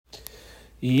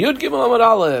Yud Gimel Amud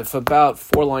Aleph, about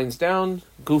 4 lines down,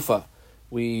 Gufa.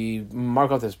 We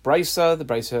mark out this brisa. The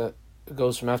brisa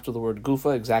goes from after the word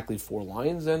Gufa, exactly 4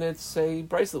 lines, and it's a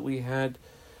brisa that we had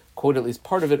quoted at least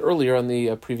part of it earlier on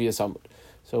the previous Amud.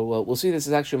 So we'll see this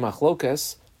is actually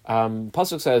Machlokes.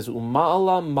 Pasuk says,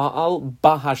 Uma'ala ma'al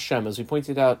bahashem, as we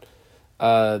pointed out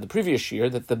the previous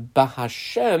year, that the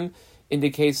bahashem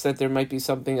indicates that there might be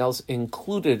something else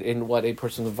included in what a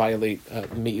person would violate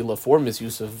me'ilah for,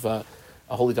 misuse of a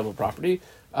holy temple property.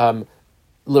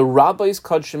 L'rabais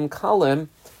kadshim kalem,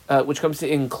 which comes to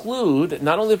include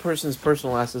not only the person's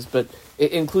personal assets, but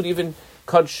it include even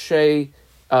kadshe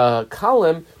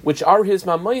kalem, which are his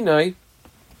mamainai,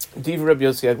 div Rabbi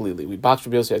Yossi Aglili. We boxed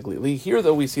Rabbi Yossi Aglili. Here,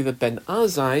 though, we see that Ben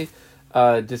Azai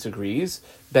disagrees.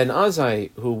 Ben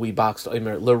Azai, who we boxed,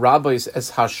 l'rabais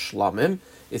es hashlamim,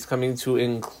 is coming to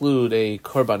include a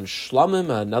korban shlamim,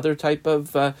 another type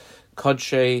of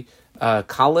kadshe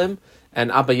kalem. And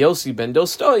Abba Yossi ben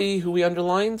Dostoi, who we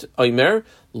underlined, Omer,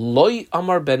 Loi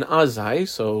Amar ben Azai,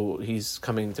 so he's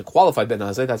coming to qualify ben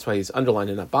Azai, that's why he's underlined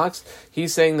in that box.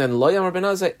 He's saying then, Loi Amar ben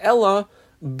Azai, Ella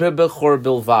bebechor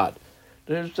bilvad.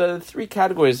 There's 3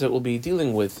 categories that we'll be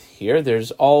dealing with here.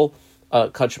 There's all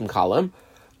Kachim Kalam,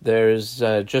 there's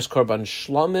just Korban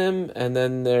Shlamim, and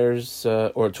then there's,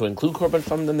 or to include Korban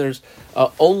Shlamim, then there's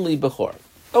only Bechor.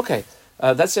 Okay,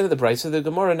 that's the end of the Brisa. The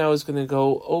Gemara now is going to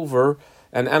go over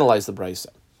and analyze the brisa.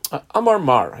 Amar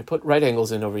Mar, I put right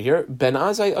angles in over here. Ben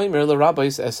Azai Omer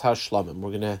l'rabais es hashlamim. We're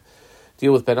going to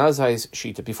deal with Ben Azai's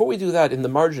shita. Before we do that, in the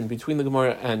margin between the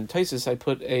Gemara and Taisus, I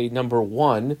put a number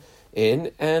 1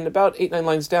 in, and about 8-9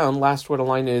 lines down, last word of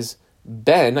line is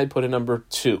Ben, I put a number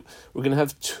 2. We're going to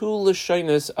have 2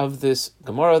 lashonos of this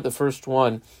Gemara. The first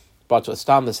one brought to us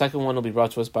Tam. The second one will be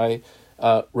brought to us by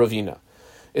Ravina.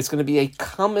 It's going to be a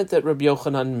comment that Rabbi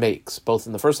Yochanan makes, both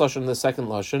in the first lashon and the second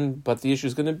lashon, but the issue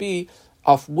is going to be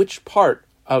off which part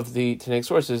of the Tanaic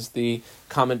source is the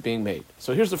comment being made.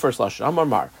 So here's the first lashon, Amar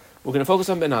Mar. We're going to focus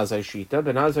on Ben Azai Shita.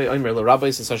 Ben Azai Omer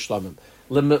l'rabais es hashlamim.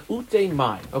 Leme'ute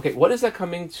mai. Okay, what is that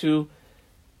coming to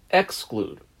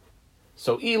exclude?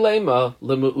 So ilema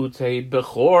leme'ute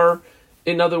bechor.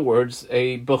 In other words,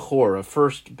 a bechor, a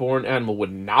firstborn animal,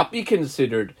 would not be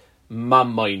considered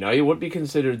mamaina. It would be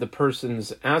considered the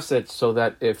person's assets, so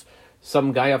that if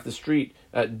some guy off the street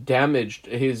damaged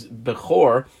his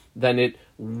bechor, then it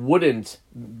wouldn't,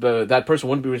 that person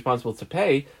wouldn't be responsible to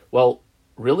pay. Well,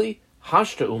 really?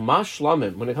 Hashta uma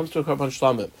shlamim, when it comes to a korban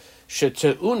shlamim,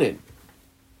 sheteunin,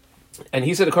 and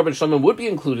he said a korban shlamim would be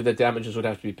included, that damages would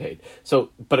have to be paid.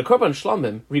 So, but a korban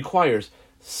shlamim requires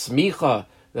smicha,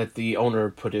 that the owner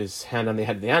put his hand on the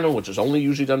head of the animal, which is only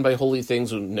usually done by holy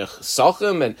things, and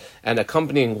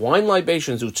accompanying wine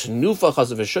libations, and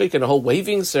a whole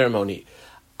waving ceremony.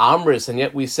 Amris, and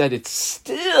yet we said it's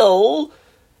still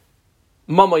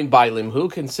Mamain Bailim, who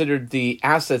considered the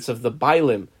assets of the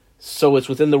Bailim, so it's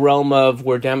within the realm of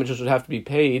where damages would have to be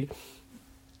paid.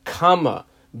 Kama,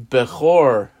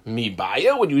 Bechor,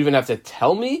 Mibaya, would you even have to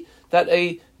tell me that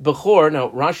a Bechor, now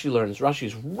Rashi learns,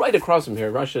 Rashi's right across from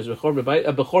here, Rashi says Bechor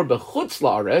bechutz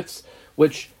la'aretz,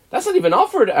 which, that's not even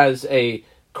offered as a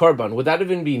korban. Would that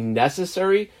even be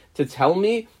necessary to tell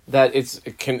me that it's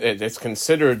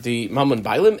considered the Mammon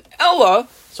Bailim? Ella,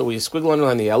 so we squiggle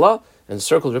underline the Ella, and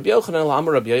circle Rabbi Yochanan,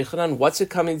 Amar Rabbi Yochanan, what's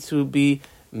it coming to be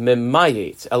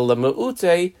memayet? Ella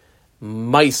me'ute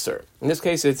meiser. In this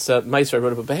case, it's meiser. I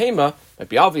wrote up a behema, might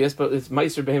be obvious, but it's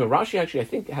meiser behema. Rashi actually, I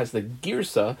think, has the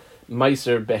girsa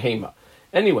meiser behema.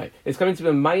 Anyway, it's coming to be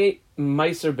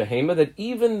meiser behema, that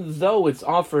even though it's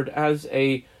offered as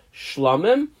a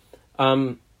shlamim,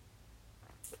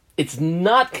 it's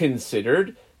not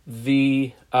considered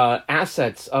the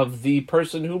assets of the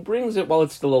person who brings it while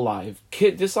it's still alive.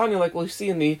 Disanya, like we'll see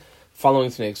in the following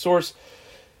Tanaic source.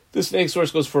 This Tanaic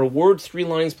source goes for a word, 3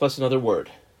 lines plus another word.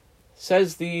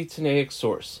 Says the Tanaic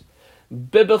source,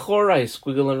 Bebechor, I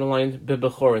squiggle underlined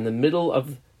Bebechor. In the middle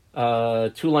of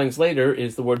 2 lines later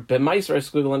is the word Bemeiser, I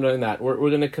squiggle underlined that. We're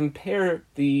going to compare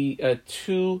the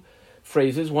 2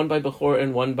 phrases, one by Bechor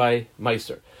and one by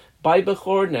Meiser. By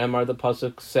Bechor, Namar, the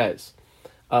pasuk says,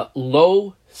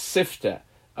 Lo sifte.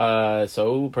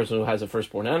 So, a person who has a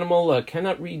firstborn animal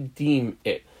cannot redeem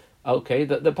it. Okay,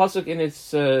 the pasuk in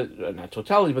its, not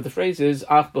totality, but the phrase is,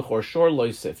 Ach Bechor shor lo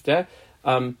sifte.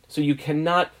 So you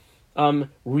cannot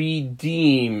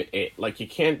redeem it. Like, you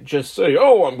can't just say,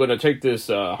 oh, I'm going to take this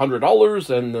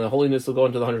 $100 and the holiness will go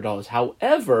into the $100.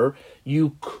 However,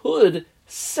 you could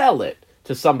sell it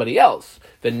to somebody else.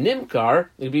 The nimkar,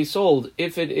 it can be sold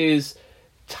if it is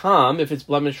tam, if it's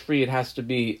blemish-free, it has to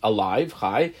be alive,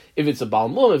 chai. If it's a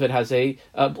balmum, if it has a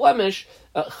blemish,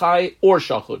 chai or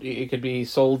shachud. It could be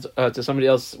sold to somebody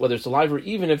else, whether it's alive or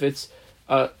even if it's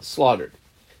slaughtered.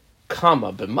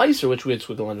 Kama, but meiser, which we had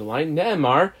squiggle underline,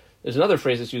 ne'emar, there's another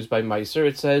phrase that's used by meiser.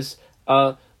 It says,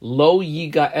 lo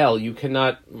yigael, you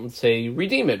cannot, let's say,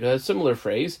 redeem it. A similar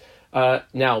phrase.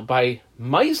 Now, by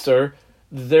meiser,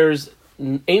 there's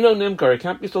eino nimkar, it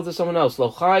can't be sold to someone else. Lo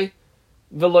chai,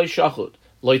 v'lo shachud.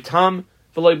 Lo tam,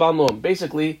 v'lo balmum.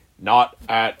 Basically, not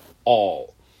at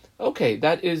all. Okay,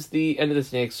 that is the end of the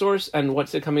snake source, and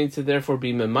what's it coming to therefore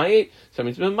be memayet? It's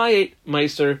coming to memayet,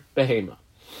 meiser, behema.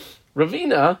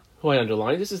 Ravina, who I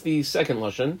underlined, this is the second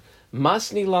lashon,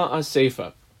 masni la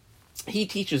aseifa. He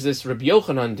teaches this Rabbi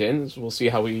Yochanan din, so we'll see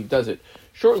how he does it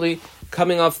shortly,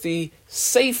 coming off the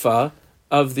seifa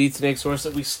of the Tanakh source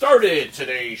that we started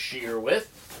today's shir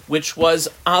with, which was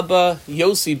Abba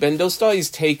Yossi ben Dostai's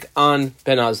take on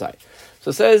Ben Azai. So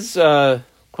it says,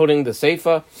 quoting the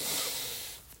seifa,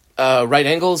 right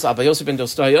angles, Abba Yossi ben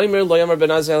Dostai, Omer lo yamar Ben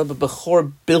Azai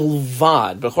b'chor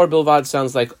bilvad. B'chor bilvad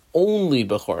sounds like only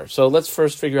b'chor. So let's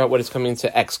first figure out what it's coming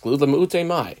to exclude. L'me'ute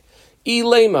mai.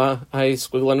 Ilema, I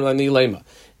squiggle underline ilema.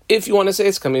 If you want to say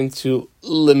it's coming to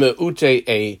l'me'ute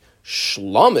a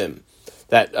shlomim,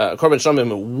 that korban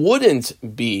shlomim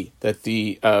wouldn't be that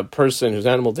the person whose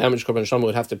animal damaged korban shlomim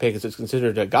would have to pay because it's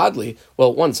considered a godly.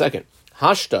 Well, 1 second.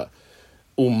 Hashta,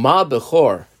 uma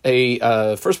bechor,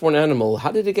 a firstborn animal,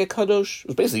 how did it get kadosh? It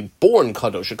was basically born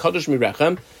kadosh, a kadosh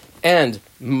mirechem, and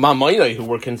mamayna, who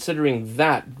were considering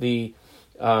that the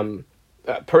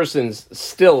person's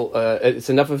still, it's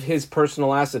enough of his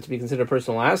personal asset to be considered a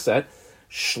personal asset.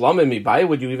 Shlomim mibai,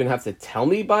 would you even have to tell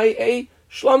me by a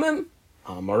shlomim?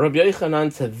 Amar Rabbi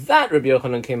Yochanan, to that Rabbi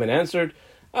Yochanan came and answered.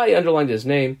 I underlined his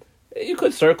name. You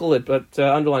could circle it, but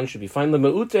underline should be fine.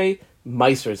 L'me'ute,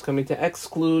 meiser. It's coming to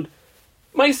exclude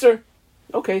meiser.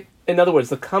 Okay. In other words,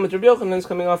 the comment Rabbi Yochanan is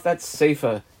coming off that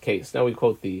seifa case. Now we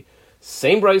quote the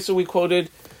same brisa we quoted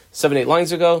 7-8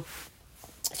 lines ago.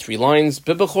 3 lines.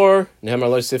 Bibachor, nehemar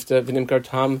lo sifta, v'nimkar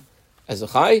tam as a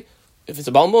chai. If it's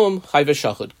a balmum, chai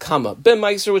v'shachud. Kama,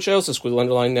 b'meiser, which I also squiggle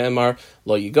underline, nehemar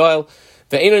lo yigoel.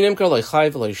 Ve'eno nimkar lo chai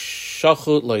v'lo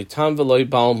shachud, lo tam v'lo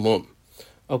balmum.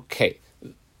 Okay.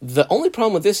 The only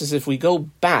problem with this is if we go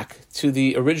back to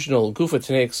the original Gufa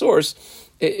Tanaic source,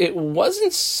 it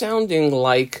wasn't sounding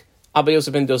like Abba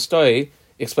Yosef ben Dostoi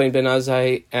explained Ben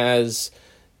Azai as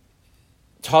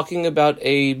talking about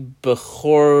a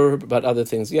Bechor, about other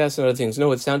things. Yes, and other things.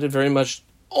 No, it sounded very much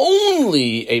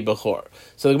only a Bechor.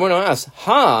 So the Gemara asks,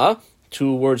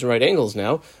 2 words in right angles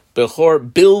now,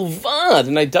 Bechor bilvad,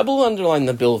 and I double underline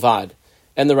the bilvad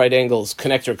and the right angles,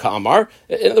 connector ka'amar.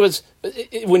 In other words,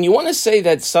 when you want to say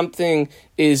that something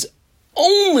is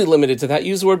only limited to that,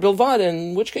 use the word bilvad,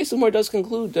 in which case the Gemara does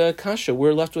conclude kasha.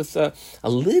 We're left with a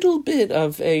little bit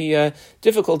of a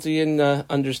difficulty in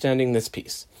understanding this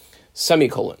piece.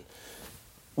 Semicolon.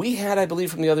 We had, I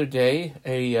believe, from the other day,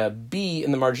 a B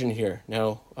in the margin here.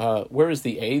 Now, where is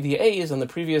the A? The A is on the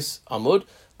previous Amud,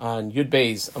 on Yud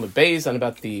Beis, Amud Beis, on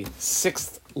about the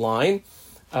 6th line,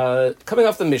 coming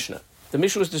off the Mishnah. The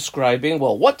Mishnah was describing,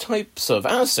 well, what types of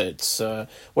assets,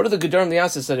 what are the gedarim, the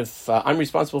assets that if I'm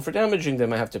responsible for damaging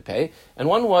them, I have to pay? And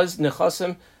one was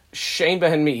nechasim shein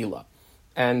behen me'ila.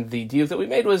 And the deal that we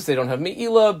made was they don't have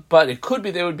me'ila, but it could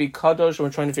be they would be kadosh, and we're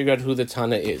trying to figure out who the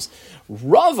Tana is.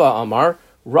 Rava Amar,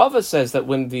 Rava says that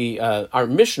when our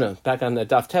Mishnah, back on the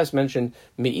Daf Tes, mentioned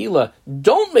me'ila,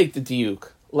 don't make the diuk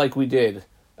like we did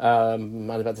on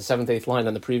about the 7th, 8th line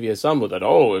on the previous Amud, that,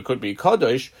 it could be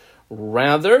kadosh.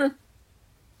 Rather,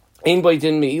 ein by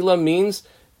din me'ila means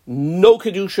no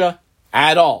kedusha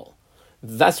at all.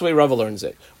 That's the way Rava learns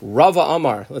it. Rava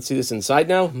Amar, let's see this inside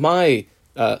now. My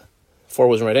 4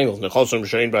 was in right angles. Nechasim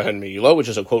shein behen me'ila, which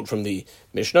is a quote from the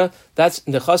Mishnah. That's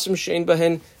nechasim shein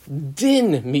behen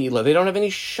din me'ila. They don't have any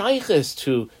shayches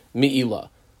to me'ila.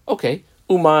 Okay.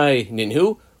 Umay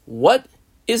ninhu. What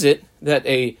is it that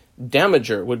a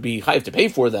damager would be chayav to pay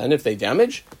for then if they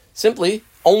damage? Simply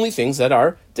only things that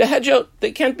are dehedjot.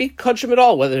 They can't be kachim at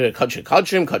all. Whether they're kachim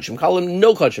kalim,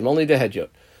 no kachim, only dehedjot.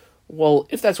 Well,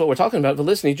 if that's what we're talking about,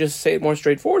 Velisni, just say it more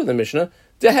straightforward in the Mishnah,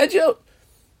 dehedjot.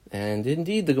 And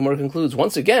indeed, the Gemara concludes,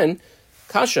 once again,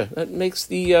 kasha. That makes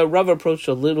the Rava approach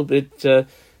a little bit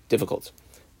difficult.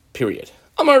 Period.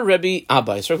 Amar Rebbe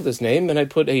Abba. I circled his name, and I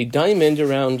put a diamond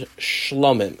around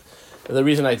shlomim. The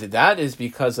reason I did that is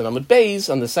because in Amud Beis,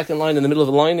 on the second line, in the middle of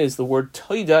the line, is the word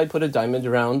toida. I put a diamond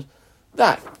around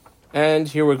that. And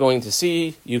here we're going to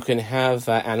see, you can have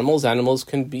animals. Animals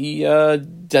can be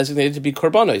designated to be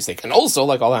korbanos. They can also,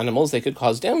 like all animals, they could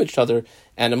cause damage to other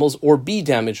animals or be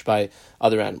damaged by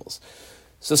other animals.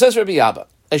 So says Rabbi Abba,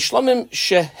 a shlamim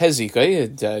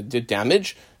shehezika did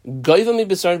damage. Goyva mi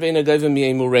besar ve'ena goyva mi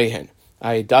emurehen.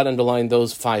 I underline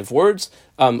those 5 words.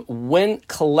 When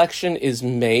collection is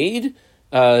made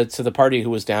to the party who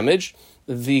was damaged,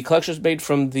 the collection is made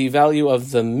from the value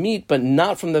of the meat, but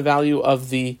not from the value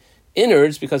of the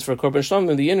innards, because for korban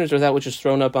shlamim, the innards are that which is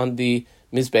thrown up on the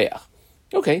mizbeach.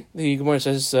 Okay, the Gemara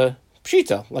says,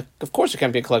 pshita, like, of course it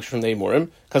can't be a collection from the emurim,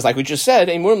 because like we just said,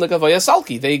 emurim like avaya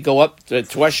salki, they go up to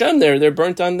Hashem, they're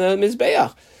burnt on the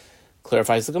mizbeach.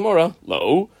 Clarifies the Gemara,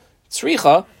 lo,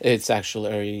 tzricha, it's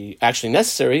actually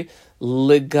necessary,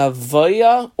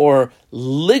 ligavaya, or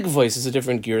ligvois is a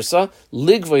different girsa,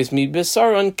 ligvois mi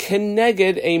besaran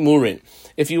keneged emurin.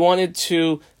 If you wanted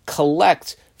to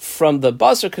collect from the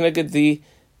basar keneged the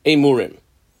emurim.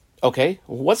 Okay,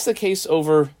 what's the case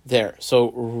over there?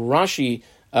 So Rashi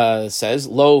says,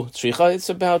 lo tzricha, it's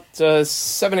about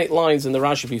 7-8 lines in the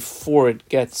Rashi before it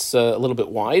gets a little bit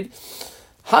wide.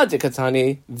 Ha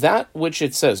dekatani, that which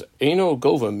it says, Eino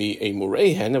gova mi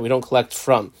emurehen, that we don't collect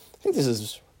from. I think this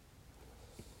is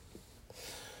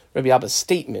Rabbi Abba's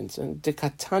statement, and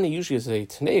dekatani usually is a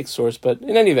Tanaic source, but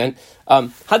in any event, ha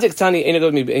dekatani eino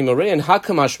gova mi emurehen, ha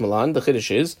kamash malan, the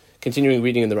Chiddush is, continuing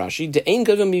reading in the Rashi, de'ein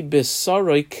gova mi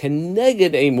besaroi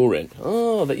keneged emurin.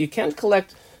 Oh, that you can't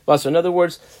collect. So in other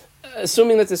words,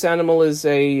 assuming that this animal is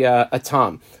a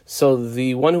tam, so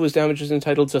the one who was damaged is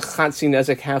entitled to chatzi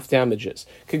nezek, half damages.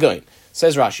 Kegoin,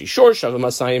 says Rashi, shor shavim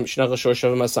masayim, shnagel shor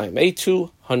shavim masayim, a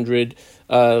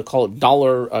 $200, call it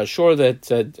dollar shore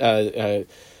that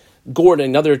gored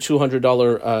another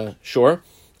 $200 shore.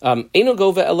 Eino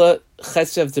gova ela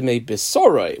chetzev demei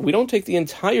besoroi. We don't take the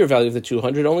entire value of the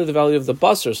 200, only the value of the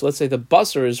basar. So let's say the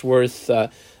basar is worth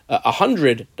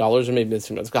 $100, or maybe it's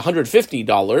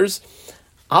 $150.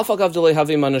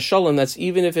 That's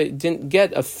even if it didn't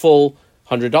get a full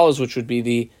 $100, which would be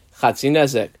the chatzi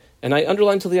nezek. And I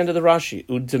underline till the end of the Rashi.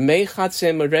 Udmei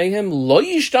chatzi merehem lo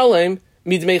yishtalem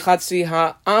midmei chatzi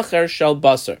ha'acher shel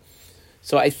basar.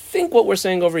 So I think what we're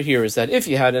saying over here is that if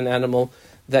you had an animal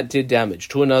that did damage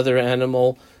to another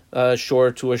animal,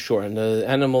 shore to a shore, and the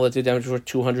animal that did damage was worth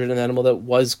 200, and the animal that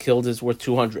was killed is worth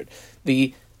 200.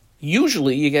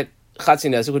 Usually you get chatzi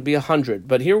nezek would be 100,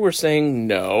 but here we're saying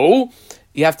no.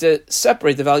 You have to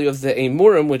separate the value of the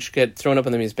emurim, which get thrown up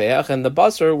on the mizbeach, and the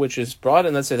basar, which is brought,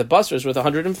 and let's say the basar is worth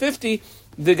 150,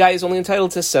 the guy is only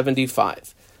entitled to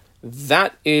 75.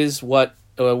 That is what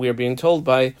we are being told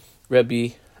by Rabbi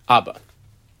Abba.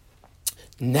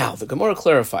 Now, the Gemara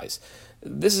clarifies.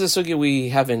 This is a sugya we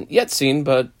haven't yet seen,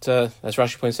 but as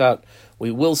Rashi points out, we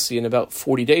will see in about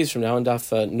 40 days from now in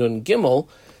Daf Nun Gimel.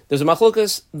 There's a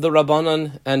machlokas, the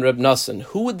Rabbanan and Reb Nassan.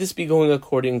 Who would this be going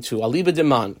according to? Aliba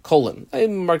Deman, colon. I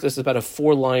marked this as about a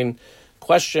 4-line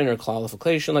question or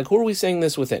clarification. Like, who are we saying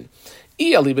this within? I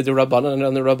Aliba de Rabbanan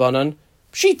and the Rabbanan,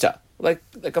 Pshita. Like,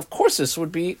 of course this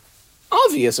would be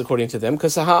obvious according to them,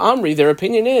 because Ha'amri, their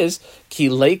opinion is, Ki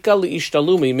leika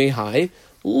li'ishtalumi mehai,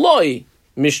 loi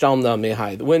mishtalna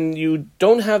mehai. When you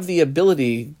don't have the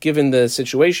ability, given the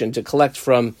situation, to collect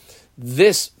from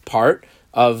this part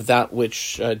of that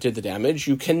which did the damage,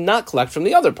 you cannot collect from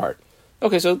the other part.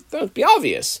 Okay, so that would be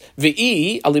obvious.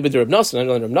 V'i alibid Reb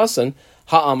Nassan,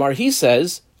 ha'amar, he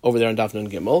says over there on Daf Nun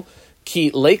Gimel,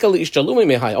 ki leika li'ishtalumi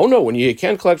mehai. Oh no, when you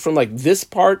can't collect from like this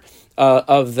part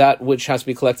of that which has to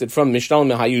be collected from mishtal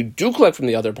mehai, you do collect from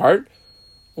the other part.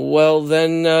 Well,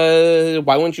 then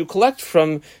why wouldn't you collect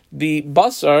from the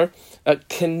basar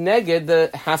keneged, the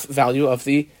half value of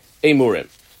the emurim?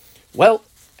 Well,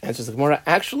 answers the Gemara,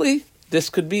 actually, this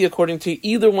could be according to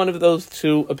either one of those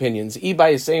two opinions.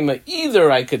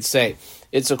 Either I could say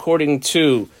it's according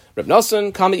to Reb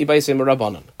Nassan, comma Ibaisema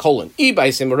Rabbanan, colon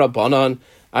Ibaisema Rabbanan.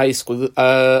 I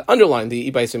underline the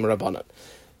Ibaisema Rabbanan.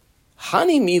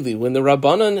 Hani Mili, when the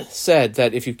Rabbanan said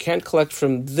that if you can't collect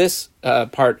from this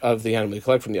part of the animal, you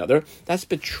collect from the other, that's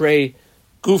betray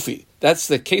goofy. That's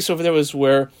the case over there was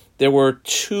where there were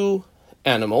 2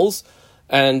 animals,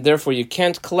 and therefore you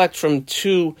can't collect from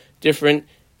 2 different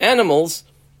animals.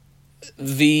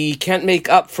 Can't make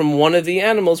up from one of the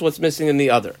animals what's missing in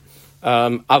the other.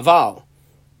 Aval.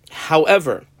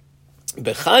 However,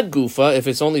 bechad gufa, if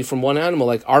it's only from one animal,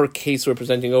 like our case we're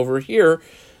presenting over here,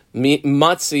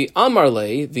 matzi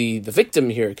amarle, the victim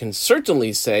here can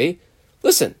certainly say,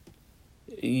 listen,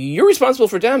 you're responsible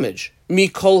for damage.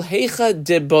 Mikol hecha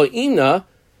deboina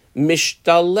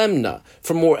mishtalemna.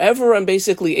 From wherever I'm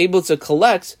basically able to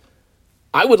collect,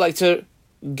 I would like to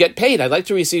get paid. I'd like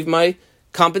to receive my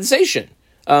compensation.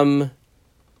 Kama.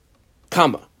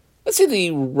 Let's see the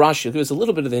Rashi. Give us a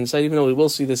little bit of the insight, even though we will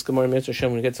see this Gemara Mitzvah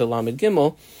Hashem when we get to Lamed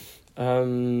Gimel.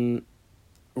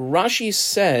 Rashi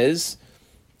says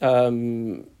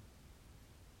Iyali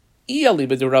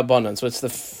b'durabanan. So it's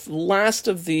the last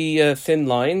of the thin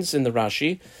lines in the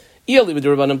Rashi. Iyali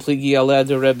b'durabanan pligi aleh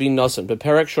de Rebbe Nosson.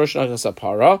 Beperek shorsh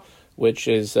nagasapara, which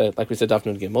is, like we said, Daf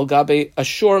Nun Gimel. Gabe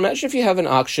ashur. Imagine if you have an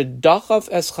ox, shedachaf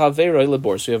es chaveroi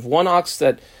lebor. So you have one ox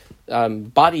that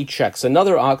body checks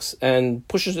another ox and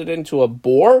pushes it into a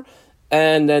bore,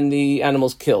 and then the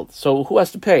animal's killed. So who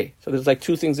has to pay? So there's like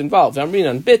two things involved. I'm reading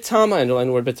on bitam, I underline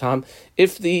the word bitam.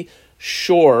 If the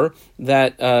shore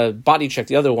that body checked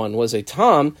the other one was a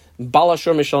tam, bala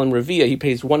shor mishalim revia, he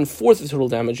pays 1/4 of the total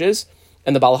damages,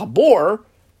 and the bala habor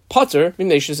potter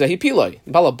mimnei shezehi piloi.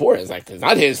 Bala habor is like, it's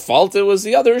not his fault. It was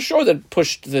the other shore that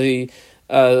pushed the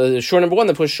shore number one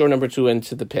that pushed shore number two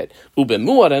into the pit.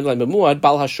 Ubemuad and like bemuad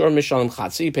bal hashor mishalim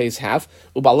chatzi pays half.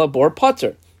 Ubala habor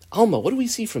potter. Alma, what do we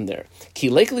see from there? Ki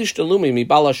lekli shtalumi mi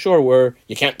bala shore, where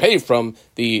you can't pay from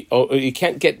the, you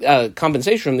can't get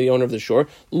compensation from the owner of the shore.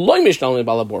 Loy mishtalumi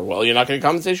bala bor. Well, you're not going to get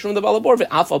compensation from the bala bor.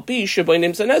 Afal pi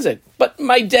sheboinim sanezek. But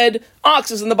my dead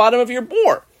ox is in the bottom of your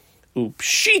bore.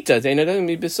 Upshita deinadim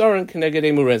mi bisaran keneged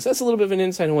emuren. That's a little bit of an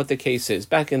insight on what the case is.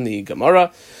 Back in the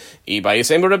Gemara,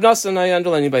 ibayisem Reb Nassan, I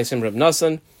underline ibayisem Reb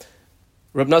Nassan.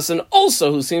 Reb Nassan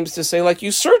also, who seems to say, like,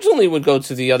 you certainly would go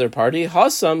to the other party,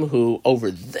 Hasam, who over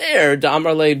there,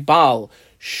 Damar le Baal,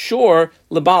 Shor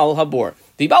lebal Habor.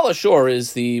 The Baal Shor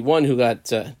is the one who got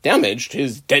damaged.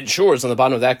 His dead shore is on the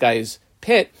bottom of that guy's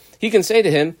pit. He can say to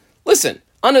him, listen,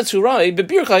 Anaturai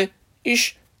bebirchai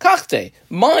ish kachte.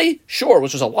 My shore,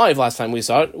 which was alive last time we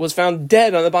saw it, was found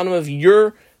dead on the bottom of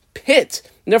your pit.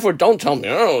 And therefore, don't tell me,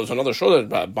 there's another shore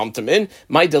that bumped him in.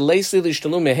 My delay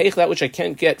that which I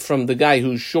can't get from the guy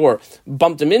whose shore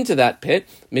bumped him into that pit.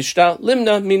 Mishta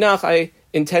limna minach, I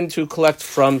intend to collect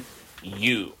from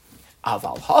you.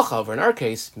 Aval hachav, in our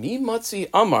case, mi matzi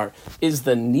amar, is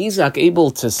the nizak able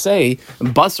to say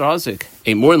basar azik,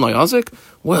 emurin like azik?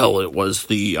 Well, it was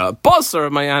the basar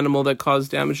of my animal that caused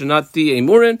damage, and not the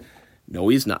emurin. No,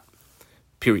 he's not.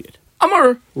 Period.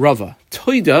 Amar Rava,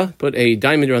 toida, put a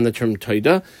diameter on the term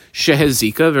toida,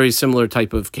 shehezika, very similar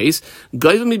type of case.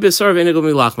 Goivami besar v'enegom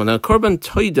milachman. Now, korban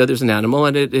toida, there's an animal,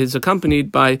 and it is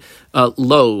accompanied by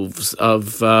loaves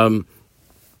of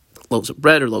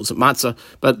bread or loaves of matzah,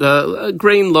 but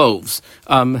grain loaves.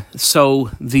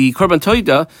 So the korban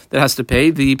toida that has to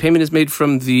pay, the payment is made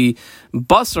from the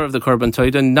basar of the korban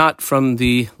toida, not from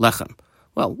the lechem.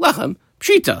 Well, lechem,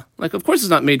 pshita, like of course it's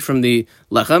not made from the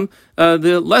lechem.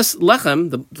 The less lechem,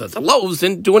 the loaves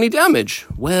didn't do any damage.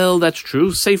 Well, that's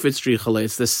true. Seif itzrichale.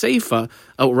 It's the seifa,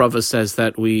 Rava says,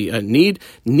 that we need.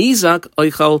 Nizak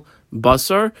oichal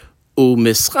basar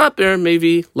u'mischaper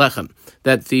maybe lechem.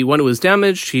 That the one who was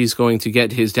damaged, he's going to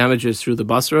get his damages through the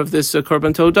basar of this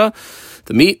korban toda.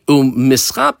 The meat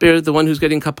mischaper, the one who's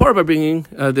getting kapor by bringing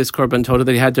this korban toda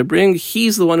that he had to bring,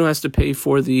 he's the one who has to pay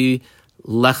for the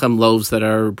lechem loaves that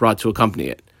are brought to accompany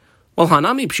it. Well,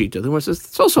 hanami pshita, the one says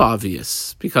it's also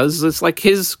obvious because it's like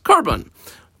his korban.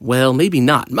 Well, maybe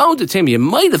not. Ma'odatem, you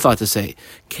might have thought to say,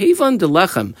 kevan de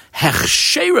lechem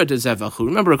hechshera de zevachu.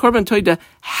 Remember, a korban toida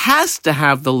has to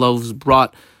have the loaves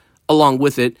brought along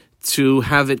with it to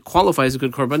have it qualify as a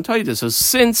good korban toida. So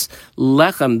since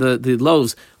lechem, the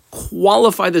loaves,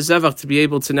 qualify the zevach to be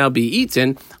able to now be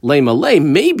eaten,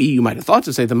 maybe you might have thought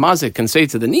to say the mazik can say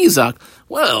to the nizak,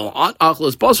 well,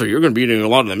 achlas basar, you're going to be eating a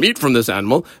lot of the meat from this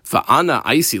animal. Fa'ana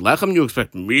icy lechem, you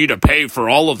expect me to pay for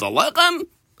all of the lechem?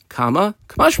 Kama,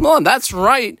 kamashmalan, that's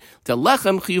right. The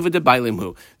lechem chiyuva de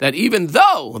bailimhu. That even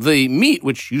though the meat,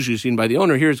 which usually is seen by the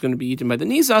owner here, is going to be eaten by the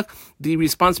nizak, the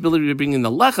responsibility of bringing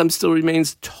the lechem still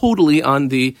remains totally on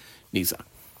the nizak.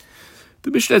 The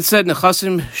Mishnah said,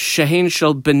 Nechasim shehein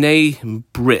shel b'nei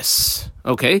bris.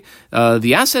 Okay,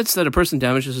 the assets that a person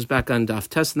damages is back on Daf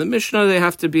Tes in the Mishnah. They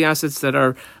have to be assets that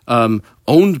are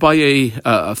owned by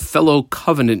a fellow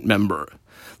covenant member.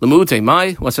 Lamute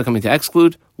mai, what's that coming to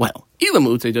exclude? Well,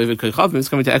 ilamute David Kechavim is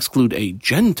coming to exclude a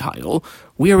Gentile.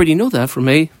 We already know that from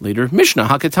a later Mishnah.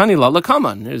 Hakatani la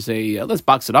lakaman. There's a, let's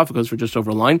box it off because we're just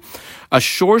over a line. A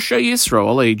shorsha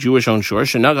Yisrael, a Jewish-owned shor,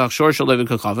 shenagach shorsha David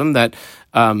Kechavim, that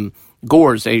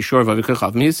gores a shor of David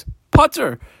Kechavim, he's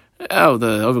potter. Oh,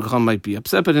 the David Kechavim might be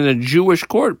upset, but in a Jewish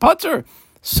court, potter.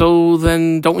 So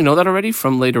then, don't we know that already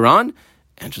from later on?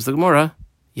 And just the Gemara.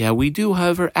 Yeah, we do.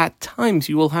 However, at times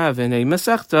you will have in a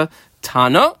Masechta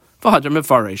Tana v'Hadar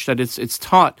Mefaresh that it's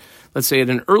taught, let's say at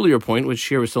an earlier point, which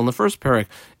here is still in the first parak,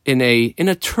 in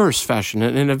a terse fashion,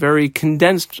 in a very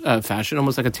condensed fashion,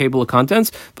 almost like a table of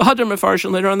contents. V'Hadar Mefaresh,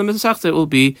 and later on the Masechta it will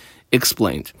be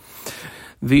explained.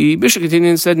 The Mishnah continues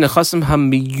and said Nechasim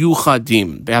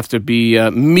hamiyuchadim. They have to be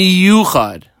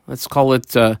miyuchad. Let's call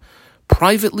it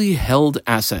privately held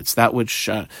assets, that which,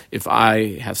 if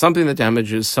I have something that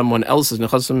damages someone else's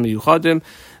nechasim miyuchadim,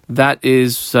 that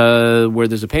is where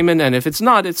there's a payment, and if it's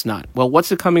not, it's not. Well,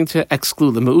 what's it coming to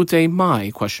exclude? The me'ute my,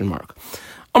 question mark.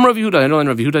 Rav Yehuda, I know in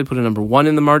Rav Yehuda I put a number 1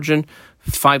 in the margin.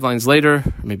 5 lines later,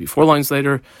 or maybe 4 lines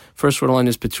later, first word of the line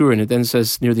is Petur, and it then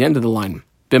says near the end of the line,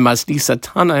 B'masnisa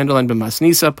Tana, I underline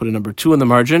B'masnisa, put a number 2 in the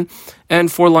margin,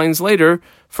 and 4 lines later,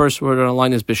 first word on the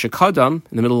line is B'shekadam,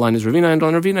 in the middle line is Ravina, and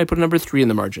on Ravina I put a number 3 in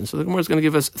the margin. So the Gemara is going to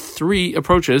give us 3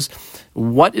 approaches.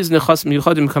 What is Nechas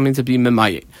Miyuchadim coming to be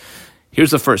Memayit?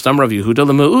 Here's the first. Rav Yehuda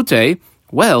L'Me'ute.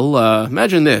 Well,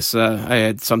 imagine this. I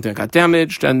had something that got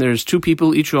damaged, and there's 2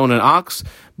 people, each who own an ox,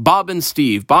 Bob and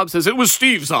Steve. Bob says it was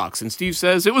Steve's ox, and Steve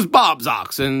says it was Bob's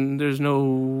ox, and there's no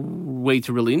way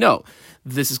to really know.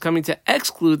 This is coming to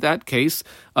exclude that case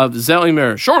of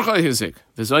Zelimer Shorcha Hizik.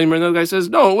 The Zelimer, another guy says,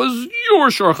 no, it was your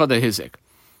Shorcha the Hizik.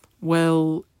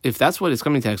 Well, if that's what it's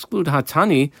coming to exclude,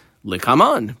 Hatani,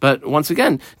 Likaman. But once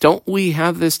again, don't we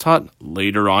have this taught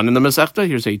later on in the Masechta?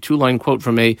 Here's a 2-line quote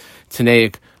from a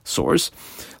Tanaic source.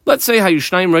 Let's say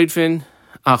Hayushnaim Reitfin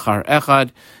Achar Echad.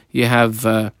 You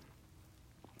have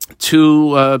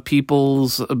 2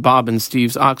 people's, Bob and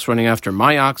Steve's ox, running after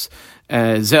my ox.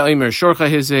 Zelimer Shorcha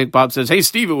Hizik. Bob says, hey,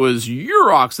 Steve, it was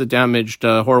your ox that damaged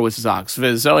Horowitz's ox.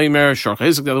 Zelimer Shorcha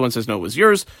Hizik. The other one says, no, it was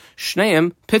yours.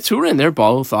 Shneim Peturin. They're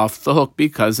both off the hook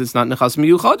because it's not Nechas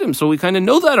Miyuchadim. So we kind of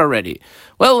know that already.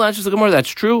 Well, that's just the Gemara. That's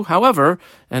true. However,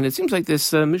 and it seems like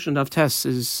this mission of test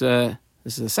is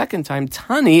this is the second time.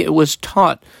 Tani, it was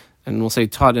taught, and we'll say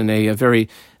taught in a very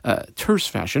terse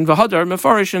fashion. V'hadar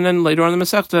mefarish, and then later on in the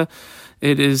Masechta,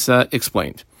 it is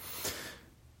explained.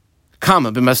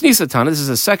 Kama b'masnisa Tana. This is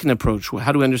a second approach.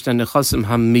 How do we understand nechasim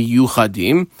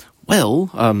hamiyuchadim? Well,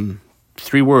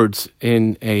 3 words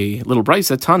in a little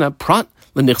brisa. Tana prat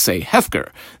l'nichsei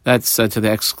hefker. That's to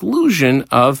the exclusion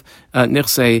of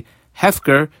nichsei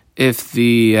hefker if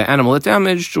the animal it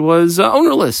damaged was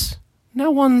ownerless. Now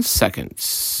 1 second.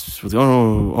 The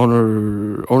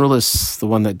ownerless, the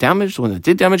one that damaged, the one that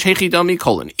did damage, hechidami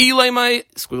colon. Ilema,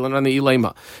 squiggle on the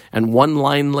ilema. And 1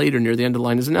 line later, near the end of the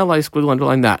line is an li, squiggle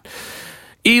underline that.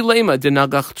 Ilema de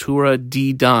nagach tura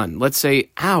didan. Let's say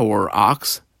our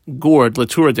ox gored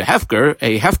latura de hefker,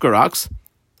 a hefker ox.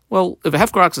 Well, if a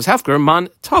hefker ox is hefker, man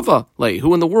tava lay.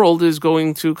 Who in the world is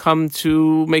going to come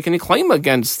to make any claim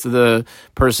against the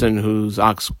person whose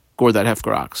ox gored that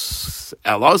hefker ox?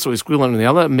 Ella, so we squeal on the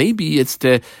Ella. Maybe it's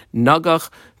the nagach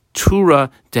tura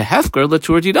de hefker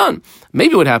latura didan.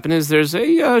 Maybe what happened is there's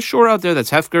a shore out there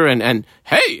that's hefker, and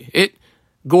hey, it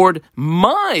gored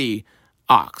my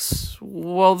ox.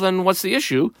 Well, then what's the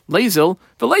issue? Lazil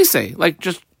velese, like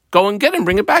just go and get him,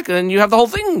 bring it back, and you have the whole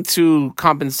thing to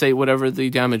compensate whatever the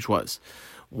damage was.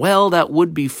 Well, that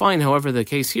would be fine. However, the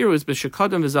case here was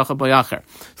b'shekadam v'zacha bayacher.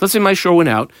 So let's say my shore went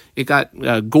out. It got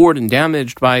gored and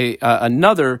damaged by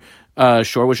another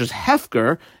shore, which was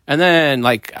hefker, and then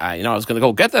I was going to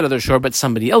go get that other shore, but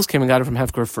somebody else came and got it from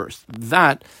hefker first.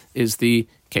 That is the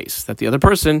case, that the other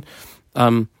person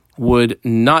would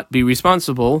not be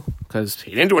responsible, because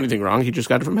he didn't do anything wrong, he just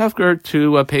got it from hefker,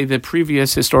 to pay the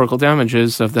previous historical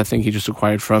damages of that thing he just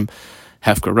acquired from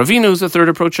hefker. Ravinu is the third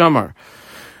approach. Amar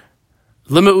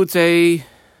L'me'ute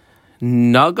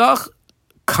nagach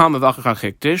kama v'achach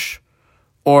hikdish,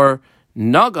 or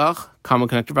nagach kama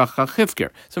connected v'achach hifker.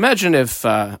 So imagine if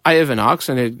I have an ox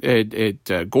and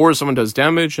it gores, someone does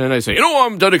damage, and I say,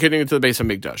 I'm dedicating it to the base of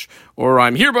Mikdash, or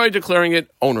I'm hereby declaring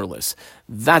it ownerless.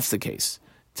 That's the case.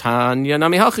 Tanya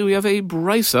Namihachi, we have a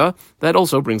brisa that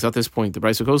also brings out this point. The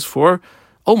brisa goes for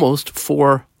almost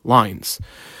 4 lines.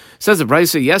 Says the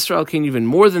brisa, Yisrael can even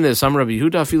more than this. Amar Rabbi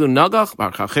Yehuda afilu nagach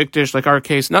v'achachikdish, like our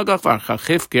case, nagach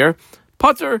v'achachifker,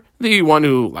 Pater, the one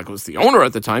who was the owner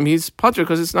at the time, he's Pater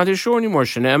because it's not his shore anymore.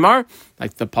 Shene'emar,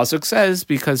 like the pasuk says,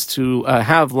 because to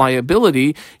have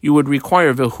liability, you would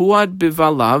require v'huad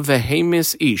b'vala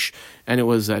v'hemis ish, and it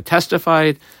was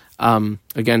testified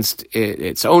against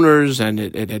its owners, and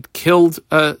it had killed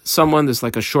someone. There's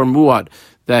like a shor muad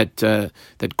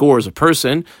that gores a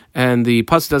person, and the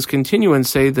pasuk does continue and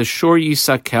say the shor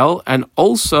yisakel, and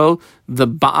also the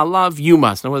ba'alav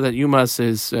yumas. Now whether that yumas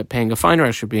is paying a fine or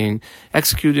actually being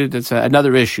executed, it's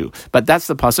another issue. But that's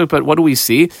the pasuk. But what do we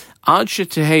see? Ad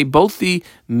shetehei, both the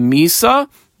misa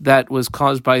that was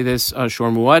caused by this shor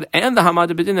muad and the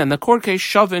hamad b'din and the court case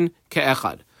shavin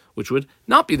ke'echad, which would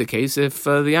not be the case if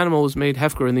the animal was made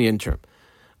hefker in the interim.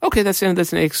 Okay, that's an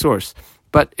egg source.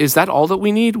 But is that all that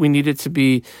we need? We need it to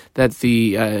be that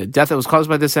the death that was caused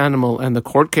by this animal and the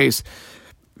court case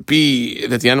be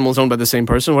that the animal is owned by the same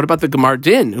person. What about the Gemar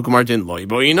Din? Gemar Din loy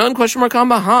boinan? Question mark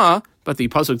ha. But the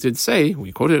pasuk did say,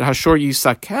 we quoted Hashor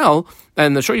Yisakel,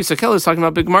 and the Shor Yisakel is talking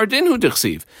about Bigmar Din Hu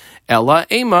Dichsiv. Ella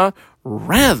Ema,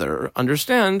 rather,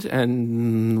 understand,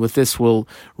 and with this we'll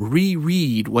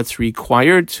reread what's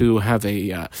required to have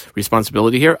a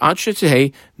responsibility here. Ad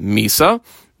Shetehei Misa,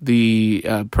 the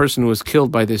person who was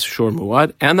killed by this Shor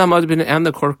Muad, and the Madbin, and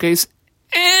the court case,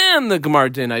 and the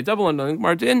Gemar Din, I double on the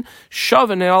Gemar Din,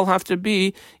 Shav, and they all have to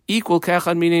be equal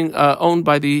Kechad, meaning owned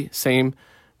by the same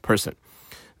person.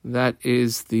 That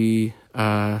is the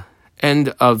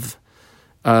end of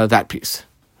that piece.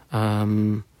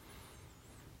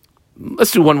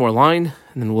 Let's do one more line,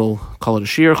 and then we'll call it a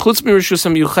shir. Chutz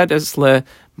mirishusam yuchedes le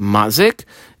mazik,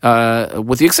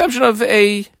 with the exception of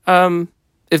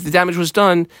if the damage was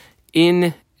done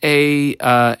in a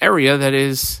area that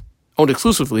is owned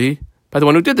exclusively by the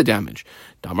one who did the damage.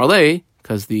 Damarle,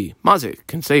 because the mazik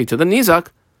can say to the nizak,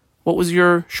 what was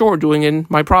your shore doing in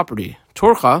my property?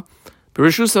 Torcha,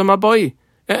 birishusam aboy.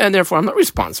 And therefore, I'm not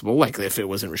responsible, like if it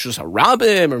was in Rishus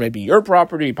HaRabim, or maybe your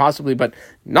property, possibly, but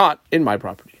not in my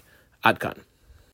property. Ad kan.